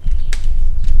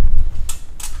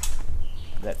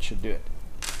 That should do it.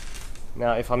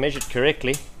 Now, if I measured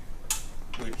correctly,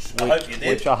 Which I hope you did.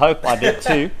 which I hope I did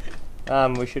too,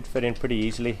 we should fit in pretty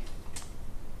easily.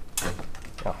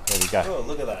 Oh, there we go. Oh,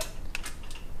 look at that.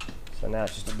 So now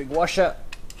it's just a big washer.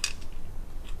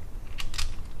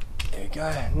 There we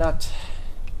go, nut.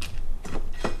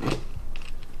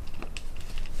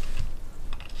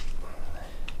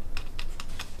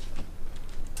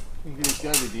 You can just go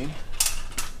with Dean.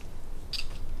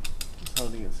 It's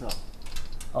holding itself.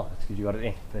 Oh, that's good, you got it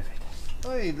in. Perfect.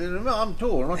 Hey, remember, I'm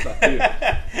tall, not that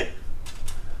big.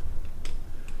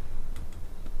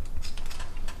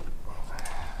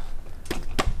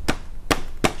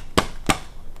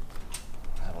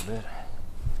 That'll do it.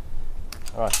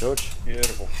 Alright, George.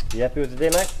 Beautiful. You happy with the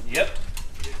demo? Yep.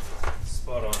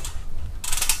 Spot on.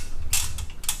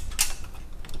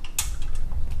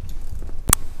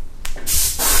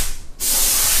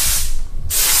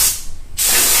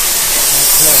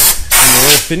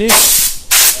 Finished.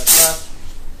 That's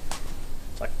right.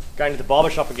 It's like going to the barber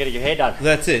shop and getting your hair done.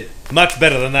 That's it. Much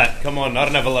better than that. Come on, I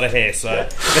don't have a lot of hair, so.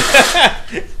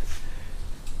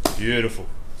 Beautiful.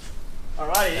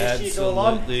 Alrighty, this sheet's all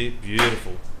on. Absolutely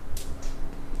beautiful.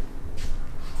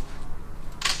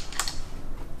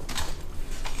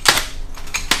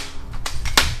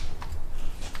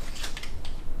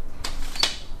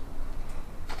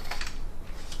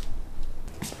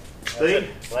 Dean,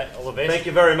 All the best. thank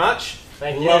you very much.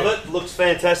 Thank you. Love it. Looks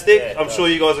fantastic. Yeah, it I'm does. sure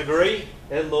you guys agree.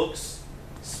 It looks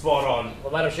spot on.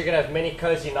 Well, mate, I'm sure you're going to have many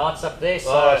cozy nights up there,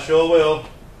 so, I sure will.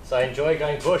 so enjoy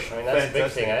going bush. I mean, that's the big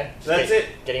Fantastic. thing, eh? Just That's it.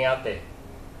 Getting out there.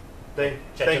 Thank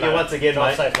Chat you to you once later. again,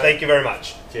 Drive mate. safe, mate. Thank you very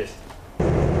much. Cheers.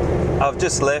 I've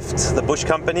just left the Bush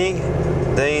Company.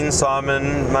 Dean,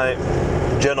 Simon, mate,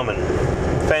 gentlemen,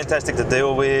 fantastic to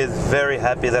deal with. Very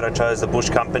happy that I chose the Bush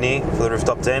Company for the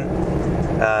rooftop tent.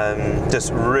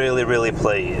 Just really, really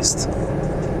pleased.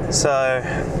 So,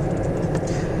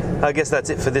 I guess that's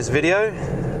it for this video.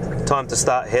 Time to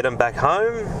start heading back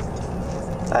home.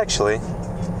 Actually,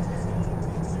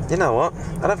 you know what?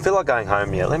 I don't feel like going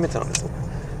home yet. Let me tell you.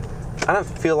 I don't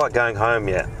feel like going home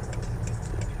yet.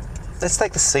 Let's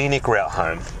take the scenic route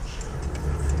home.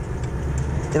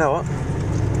 You know what?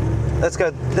 Let's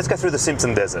go through the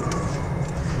Simpson Desert.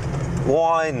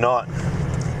 Why not?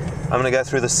 I'm gonna go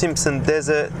through the Simpson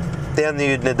Desert, down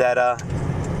the Udnadada,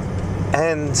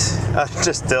 and I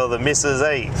just tell the missus,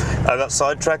 hey, I got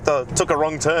sidetracked, I took a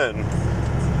wrong turn.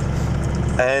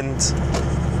 And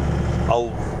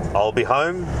I'll be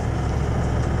home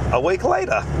a week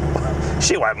later.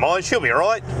 She won't mind, she'll be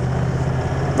right.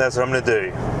 That's what I'm gonna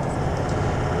do.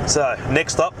 So,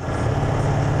 next stop,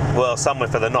 well, somewhere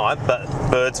for the night, but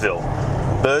Birdsville.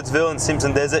 Birdsville and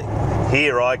Simpson Desert,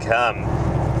 here I come.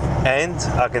 And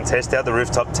I can test out the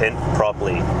rooftop tent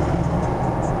properly.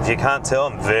 If you can't tell,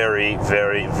 I'm very,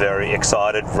 very, very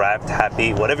excited, wrapped,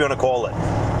 happy, whatever you want to call it.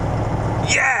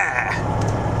 Yeah!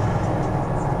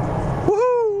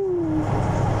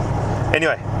 Woohoo!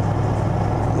 Anyway,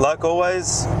 like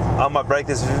always, I might break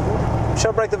this.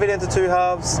 Shall I break the video into two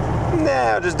halves?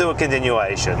 Nah, I'll just do a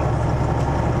continuation.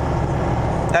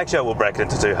 Actually, I will break it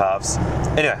into two halves.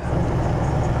 Anyway,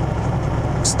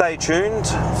 stay tuned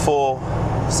for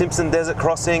Simpson Desert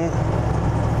Crossing,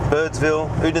 Birdsville,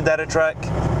 Udnadada Track.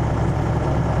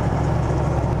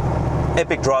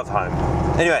 Epic drive home.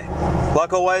 Anyway,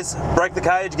 like always, break the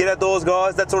cage, get outdoors,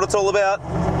 guys. That's what it's all about.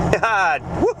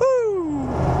 Woohoo!